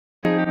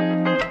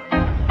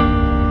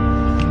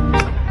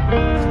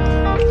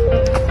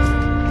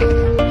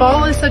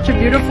Fall is such a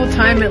beautiful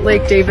time at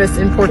Lake Davis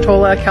in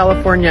Portola,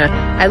 California.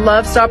 I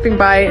love stopping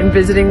by and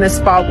visiting this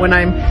spot when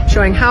I'm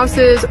showing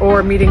houses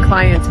or meeting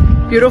clients.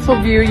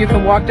 Beautiful view. You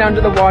can walk down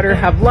to the water,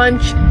 have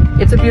lunch.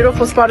 It's a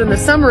beautiful spot in the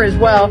summer as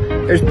well.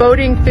 There's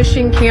boating,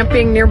 fishing,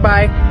 camping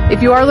nearby.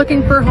 If you are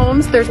looking for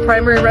homes, there's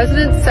primary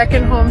residence,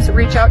 second homes.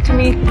 Reach out to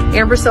me,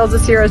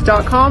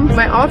 ambersellsthesierras.com.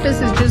 My office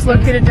is just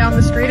located down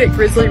the street at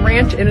Grizzly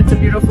Ranch, and it's a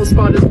beautiful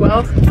spot as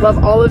well.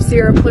 Love all of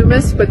Sierra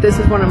Plumas, but this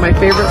is one of my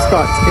favorite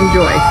spots.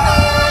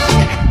 Enjoy.